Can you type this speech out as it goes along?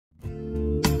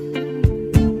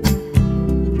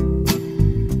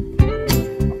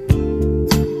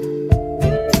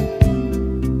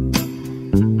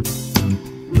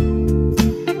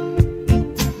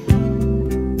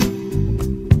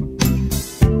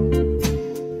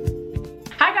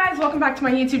back to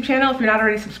my YouTube channel. If you're not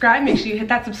already subscribed, make sure you hit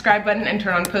that subscribe button and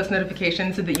turn on post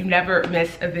notifications so that you never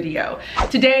miss a video.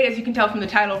 Today, as you can tell from the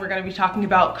title, we're going to be talking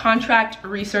about contract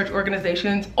research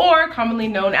organizations, or commonly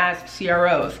known as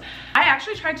CROs. I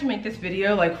actually tried to make this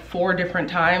video like 4 different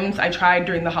times. I tried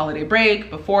during the holiday break,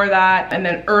 before that, and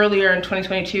then earlier in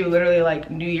 2022, literally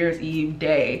like New Year's Eve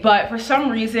day. But for some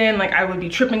reason, like I would be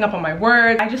tripping up on my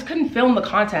words. I just couldn't film the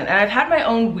content. And I've had my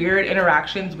own weird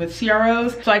interactions with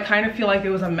CROs, so I kind of feel like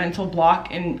there was a mental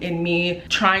block in me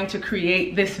trying to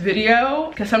create this video,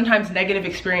 because sometimes negative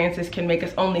experiences can make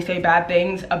us only say bad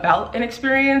things about an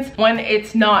experience when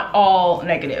it's not all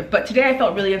negative. But today I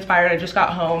felt really inspired. I just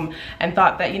got home and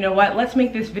thought that, you know what, let's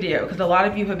make this video, because a lot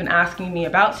of you have been asking me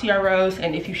about CROs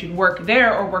and if you should work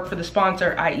there or work for the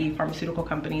sponsor, i.e. pharmaceutical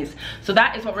companies. So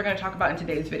that is what we're going to talk about in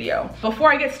today's video.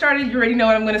 Before I get started, you already know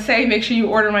what I'm going to say. Make sure you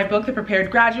order my book, The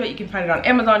Prepared Graduate. You can find it on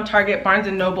Amazon, Target, Barnes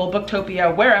 & Noble,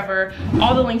 Booktopia, wherever.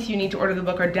 All the links you need to order the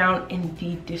book are down in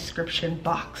the description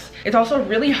box. It's also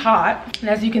really hot, and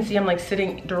as you can see, I'm like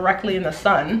sitting directly in the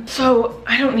sun, so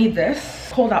I don't need this.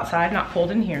 Cold outside, not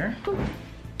cold in here.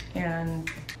 And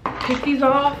take these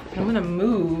off. I'm gonna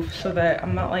move so that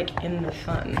I'm not like in the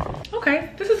sun.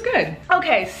 Okay, this is good.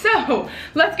 Okay, so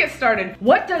let's get started.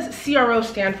 What does CRO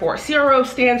stand for? CRO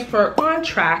stands for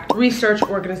Contract Research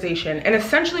Organization. And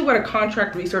essentially what a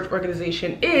contract research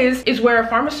organization is where a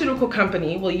pharmaceutical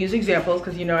company, we'll use examples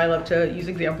because you know I love to use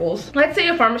examples. Let's say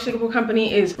a pharmaceutical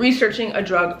company is researching a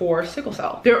drug for sickle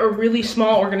cell. They're a really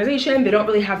small organization. They don't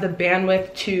really have the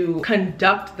bandwidth to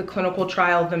conduct the clinical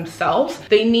trial themselves.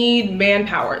 They need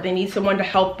manpower. They need someone to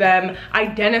help them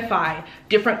identify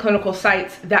different clinical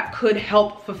sites that could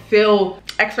help fulfill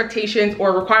expectations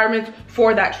or requirements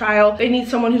for that trial. They need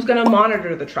someone who's going to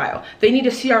monitor the trial. They need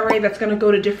a CRA that's going to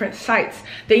go to different sites.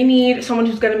 They need someone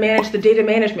who's going to manage the data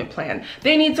management plan.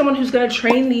 They need someone who's going to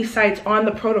train these sites on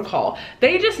the protocol.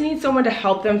 They just need someone to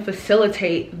help them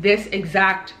facilitate this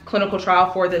exact clinical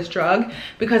trial for this drug,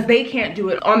 because they can't do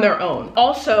it on their own.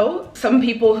 Also, some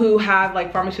people who have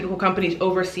like pharmaceutical companies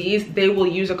overseas, they will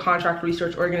use a contract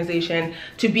research organization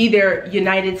to be their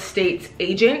United States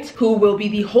agent, who will be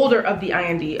the holder of the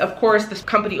IND. Of course, this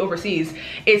company overseas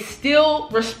is still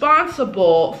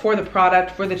responsible for the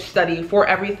product, for the study, for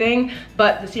everything,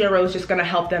 but the CRO is just going to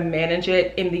help them manage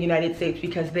it in the United States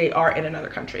because they are in another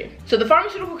country. So the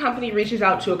pharmaceutical company reaches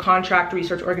out to a contract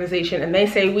research organization and they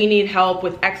say, we need help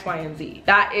with X, Y, and Z.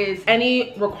 That is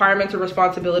any requirements or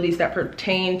responsibilities that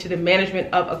pertain to the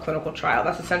management of a clinical trial.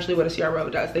 That's essentially what a CRO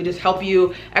does. They just help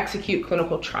you execute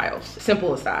clinical trials.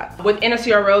 Simple as that. Within a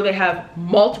CRO, they have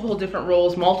multiple different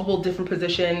roles, multiple different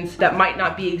positions that might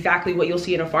not be exactly what you'll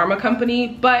see in a pharma company,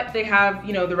 but they have,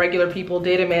 you know, the regular people,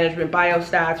 data management,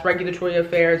 biostats, regulatory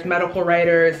affairs, medical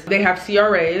writers. They have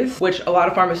CRAs, which a lot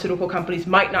of pharmaceutical companies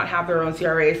might not have their own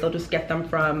CRAs. They'll just get them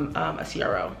from a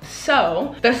CRO.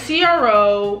 So the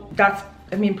CRO, that's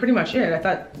pretty much it. I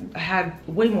thought I had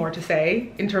way more to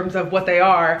say in terms of what they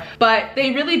are, but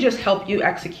they really just help you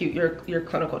execute your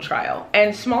clinical trial.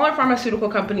 And smaller pharmaceutical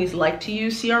companies like to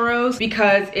use CROs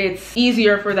because it's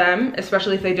easier for them,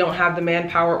 especially if they don't have the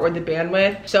manpower or the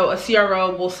bandwidth. So a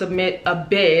CRO will submit a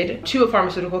bid to a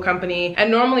pharmaceutical company,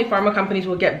 and normally pharma companies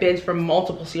will get bids from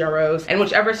multiple CROs, and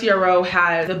whichever CRO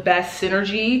has the best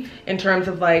synergy in terms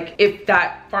of like, if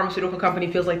that pharmaceutical company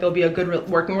feels like there'll be a good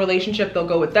working relationship, they'll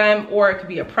go with them. Or it could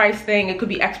be a price thing, it could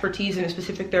be expertise in a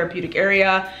specific therapeutic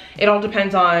area. It all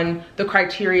depends on the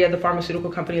criteria the pharmaceutical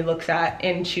company looks at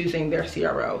in choosing their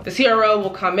CRO. The CRO will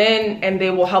come in and they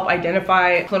will help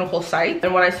identify clinical sites.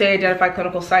 And when I say identify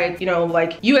clinical sites, you know,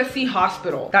 like USC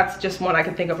Hospital, that's just one I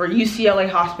can think of, or UCLA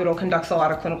Hospital conducts a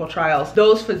lot of clinical trials.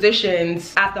 Those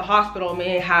physicians at the hospital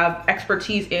may have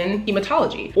expertise in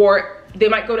hematology, or they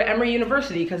might go to Emory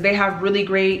University because they have really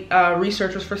great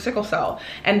researchers for sickle cell,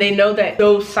 and they know that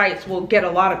those sites will get a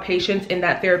lot of patients in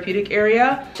that therapeutic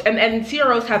area. And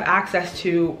CROs have access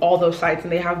to all those sites,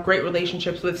 and they have great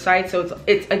relationships with sites. So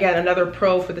it's again another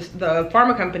pro for the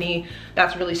pharma company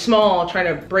that's really small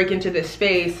trying to break into this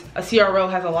space. A CRO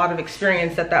has a lot of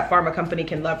experience that pharma company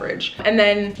can leverage. And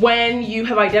then when you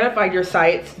have identified your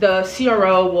sites, the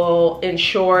CRO will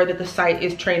ensure that the site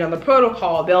is trained on the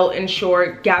protocol. They'll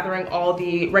ensure gathering all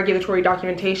the regulatory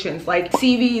documentations like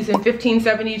CVs and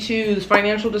 1572s,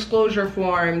 financial disclosure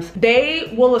forms.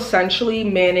 They will essentially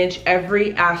manage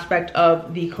every aspect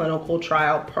of the clinical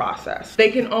trial process. They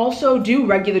can also do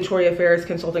regulatory affairs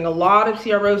consulting. A lot of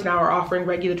CROs now are offering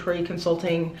regulatory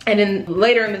consulting. And then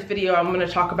later in this video, I'm going to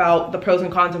talk about the pros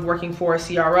and cons of working for a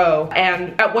CRO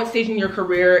and at what stage in your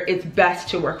career it's best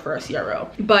to work for a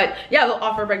CRO. But yeah, they'll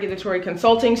offer regulatory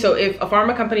consulting. So if a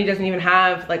pharma company doesn't even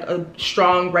have like a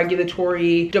strong regulatory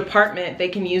regulatory department, they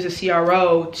can use a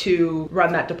CRO to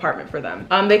run that department for them.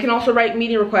 They can also write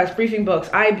meeting requests, briefing books,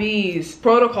 IBs,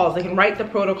 protocols. They can write the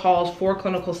protocols for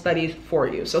clinical studies for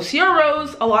you. So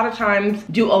CROs a lot of times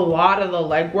do a lot of the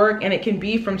legwork, and it can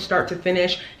be from start to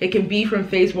finish. It can be from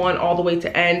phase 1 all the way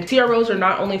to end. CROs are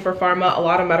not only for pharma. A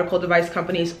lot of medical device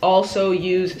companies also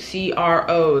use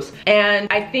CROs. And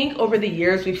I think over the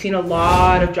years, we've seen a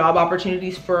lot of job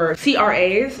opportunities for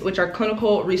CRAs, which are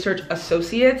clinical research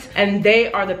associates. And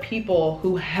they are the people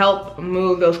who help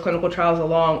move those clinical trials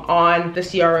along on the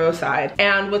CRO side.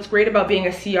 And what's great about being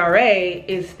a CRA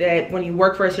is that when you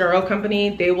work for a CRO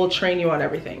company, they will train you on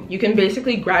everything. You can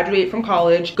basically graduate from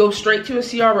college, go straight to a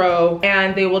CRO,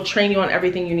 and they will train you on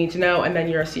everything you need to know, and then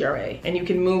you're a CRA. And you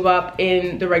can move up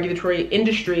in the regulatory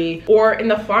industry or in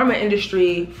the pharma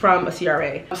industry from a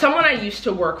CRA. Someone I used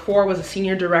to work for was a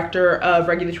senior director of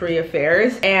regulatory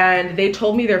affairs, and they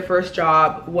told me their first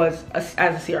job was as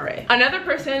a CRA. Another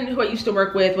person who I used to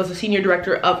work with was a senior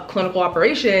director of clinical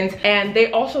operations, and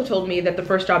they also told me that the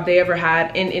first job they ever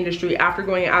had in industry after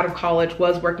going out of college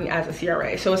was working as a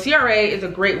CRA. So a CRA is a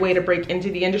great way to break into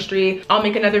the industry. I'll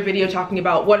make another video talking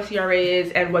about what a CRA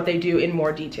is and what they do in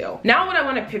more detail. Now what I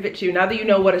want to pivot to, now that you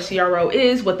know what a CRO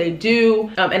is, what they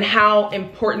do, and how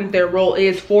important their role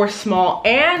is for small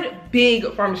and big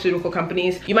pharmaceutical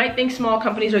companies. You might think small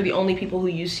companies are the only people who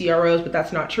use CROs, but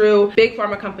that's not true. Big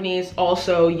pharma companies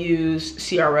also use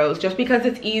CROs just because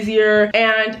it's easier.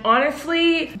 And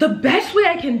honestly, the best way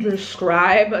I can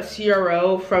describe a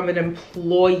CRO from an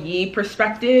employee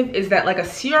perspective is that like a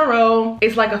CRO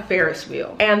is like a Ferris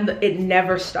wheel and it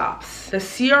never stops. The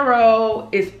CRO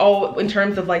is all, in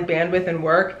terms of like bandwidth and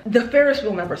work, the Ferris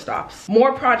wheel never stops.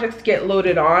 More projects get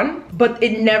loaded on, but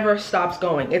it never stops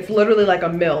going. It's literally like a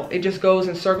mill. It just goes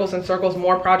in circles and circles.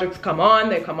 More projects come on,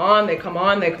 they come on, they come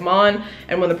on, they come on,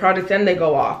 and when the projects end, they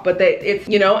go off. But it's,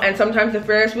 you know, and sometimes the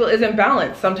Ferris wheel isn't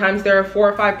balanced. Sometimes there are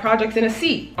 4 or 5 projects in a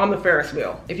seat on the Ferris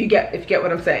wheel, if you get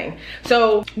what I'm saying.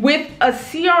 So with a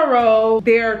CRO,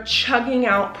 they're chugging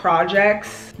out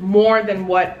projects more than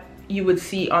what you would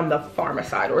see on the pharma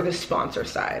side or the sponsor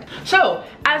side. So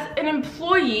as an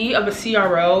employee of a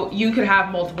CRO, you could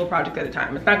have multiple projects at a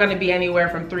time. It's not going to be anywhere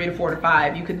from 3 to 4 to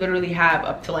 5. You could literally have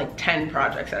up to like 10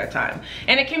 projects at a time.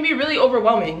 And it can be really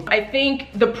overwhelming. I think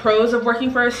the pros of working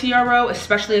for a CRO,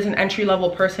 especially as an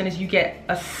entry-level person, is you get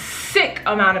a sick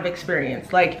amount of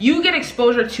experience. Like you get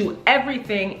exposure to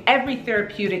everything, every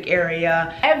therapeutic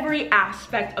area, every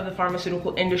aspect of the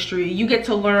pharmaceutical industry. You get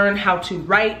to learn how to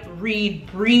write, read,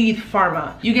 breathe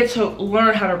pharma. You get to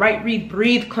learn how to write, read,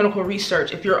 breathe clinical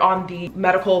research if you're on the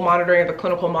medical monitoring or the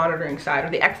clinical monitoring side or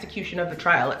the execution of the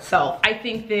trial itself. I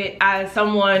think that as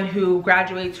someone who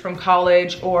graduates from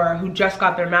college or who just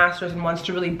got their master's and wants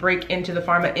to really break into the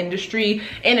pharma industry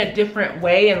in a different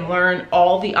way and learn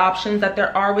all the options that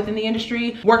there are within the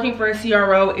industry, working for a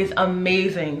CRO is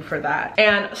amazing for that.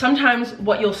 And sometimes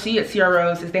what you'll see at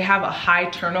CROs is they have a high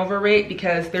turnover rate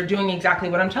because they're doing exactly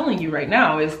what I'm telling you right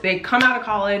now, is they come out of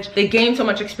college, they gain so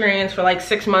much experience for like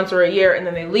 6 months or a year, and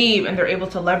then they leave and they're able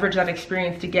to leverage that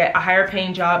experience to get a higher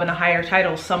paying job and a higher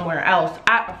title somewhere else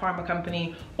at a pharma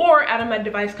company or at a med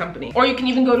device company. Or you can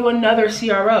even go to another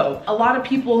CRO. A lot of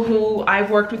people who I've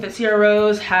worked with at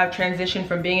CROs have transitioned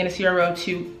from being in a CRO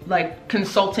to like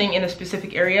consulting in a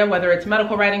specific area, whether it's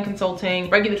medical writing consulting,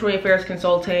 regulatory affairs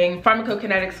consulting,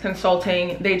 pharmacokinetics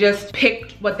consulting. They just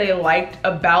picked what they liked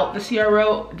about the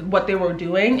CRO, what they were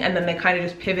doing, and then they kind of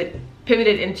just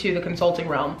pivoted into the consulting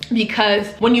realm. Because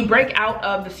when you break out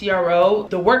of the CRO,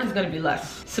 the work is going to be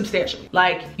less substantially.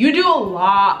 Like you do a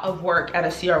lot of work at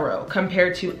a CRO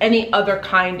compared to any other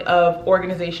kind of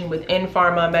organization within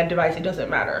pharma, med device, it doesn't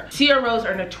matter. CROs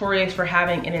are notorious for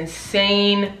having an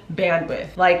insane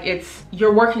bandwidth. Like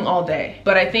you're working all day.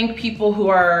 But I think people who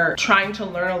are trying to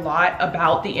learn a lot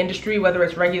about the industry, whether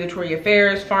it's regulatory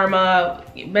affairs, pharma,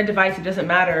 med device, it doesn't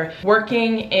matter.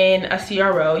 Working in a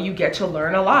CRO, you get to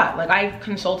learn a lot. Like I've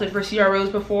consulted for CROs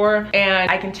before,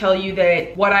 and I can tell you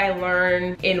that what I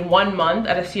learn in 1 month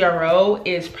at a CRO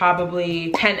is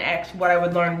probably 10x what I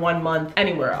would learn 1 month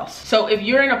anywhere else. So if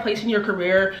you're in a place in your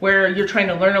career where you're trying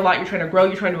to learn a lot, you're trying to grow,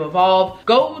 you're trying to evolve,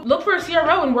 go look for a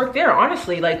CRO and work there,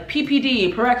 honestly. Like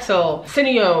PPD, Parexel,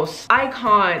 Syneos,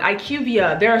 Icon,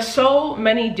 Kyyah. There are so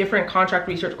many different contract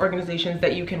research organizations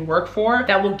that you can work for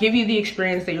that will give you the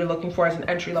experience that you're looking for as an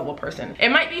entry-level person. It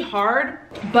might be hard,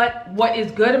 but what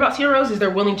is good about CROs is they're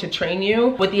willing to train you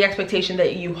with the expectation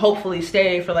that you hopefully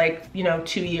stay for like, you know,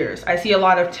 2 years. I see a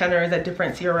lot of tenors at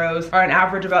different CROs are on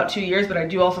average about 2 years, but I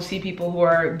do also see people who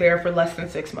are there for less than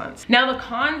 6 months. Now, the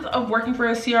cons of working for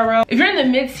a CRO, if you're in the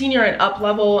mid-senior and up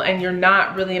level and you're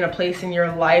not really in a place in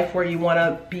your life where you want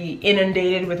to be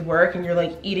inundated with work and you're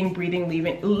like eating, breathing,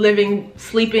 living,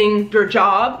 sleeping your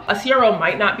job, a CRO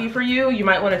might not be for you. You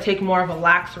might want to take more of a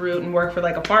lax route and work for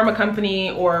like a pharma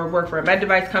company or work for a med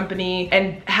device company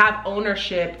and have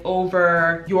ownership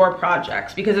over your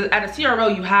projects, because at a CRO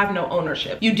you have no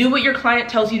ownership. You do what your client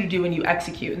tells you to do and you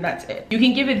execute, and that's it. You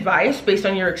can give advice based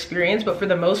on your experience, but for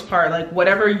the most part, like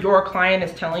whatever your client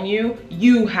is telling you,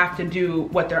 you have to do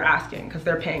what they're asking because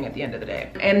they're paying at the end of the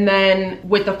day. And then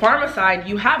with the pharma side,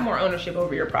 you have more ownership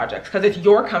over your projects because it's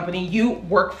your company, you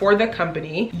work for the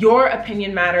company. Your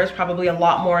opinion matters probably a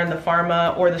lot more in the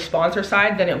pharma or the sponsor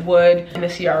side than it would in the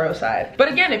CRO side.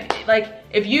 But again,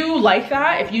 if you like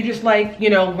that, if you just like, you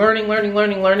know,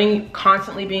 learning,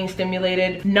 constantly being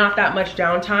stimulated, not that much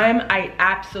downtime, I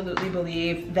absolutely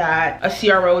believe that a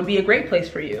CRO would be a great place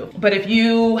for you. But if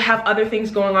you have other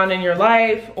things going on in your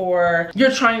life, or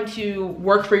you're trying to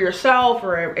work for yourself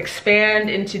or expand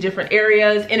into different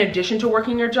areas in addition to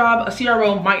working your job, a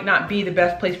CRO might not be the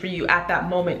best place for you at that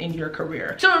moment in your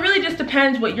career. So it really just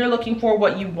depends what you're looking for,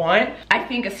 what you want. I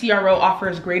think a CRO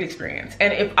offers great experience.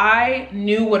 And if I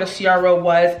knew what a CRO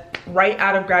was right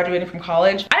out of graduating from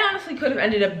college, I honestly could have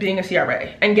ended up being a CRA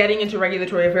and getting into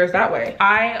regulatory affairs that way.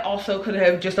 I also could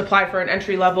have just applied for an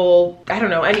entry level, I don't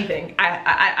know, anything.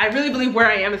 I really believe where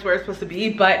I am is where it's supposed to be,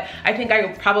 but I think I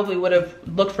probably would have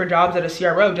looked for jobs at a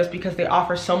CRO just because they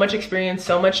offer so much experience,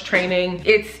 so much training.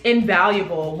 It's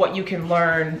invaluable what you can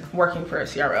learn working for a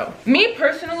CRO. Me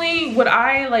personally, would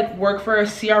I like work for a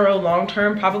CRO long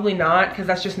term? Probably not, because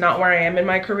that's just not where I am in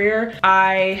my career.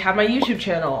 I have my YouTube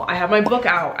channel, I have my book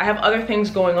out, I have other things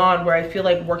going on where I feel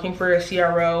like working for a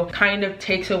CRO kind of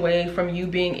takes away from you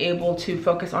being able to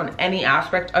focus on any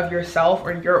aspect of yourself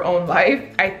or your own life.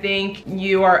 I think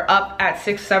you are up at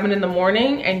 6, 7 in the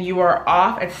morning and you are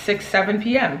off at 6, 7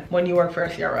 p.m. when you work for a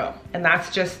CRO. And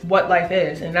that's just what life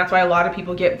is. And that's why a lot of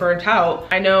people get burnt out.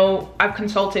 I know I've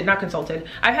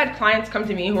I've had clients come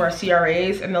to me who are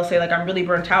CRAs and they'll say like, I'm really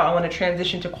burnt out. I want to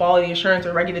transition to quality assurance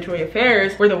or regulatory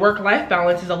affairs where the work-life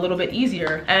balance is a little bit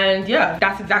easier. And yeah,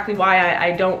 that's exactly why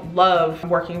I don't love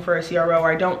working for a CRO,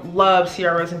 or I don't love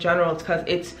CROs in general. It's because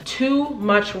it's too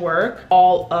much work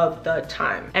all of the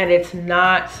time and it's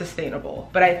not sustainable.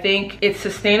 But I think it's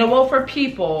sustainable for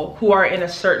people who are in a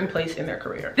certain place in their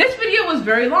career. This video was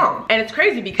very long and it's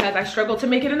crazy because I struggled to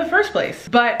make it in the first place.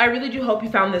 But I really do hope you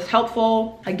found this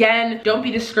helpful. Again, don't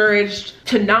be discouraged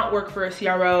to not work for a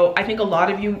CRO. I think a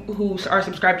lot of you who are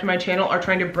subscribed to my channel are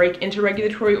trying to break into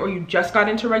regulatory, or you just got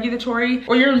into regulatory,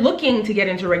 or you're looking to get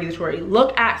into regulatory.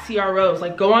 Look at CROs,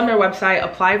 like go on their website,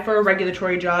 apply for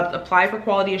regulatory jobs, apply for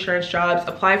quality assurance jobs,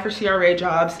 apply for CRA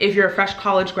jobs. If you're a fresh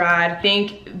college grad, I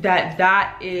think that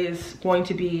that is going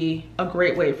to be a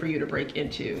great way for you to break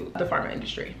into the pharma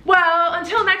industry. Well,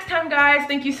 until next time guys,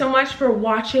 thank you so much for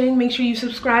watching. Make sure you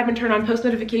subscribe and turn on post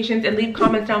notifications and leave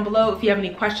comments down below if you have any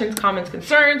questions, comments,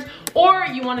 concerns, or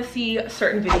you want to see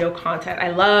certain video content. I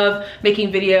love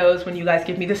making videos when you guys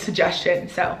give me the suggestion.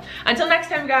 So until next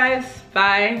time guys,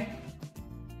 bye.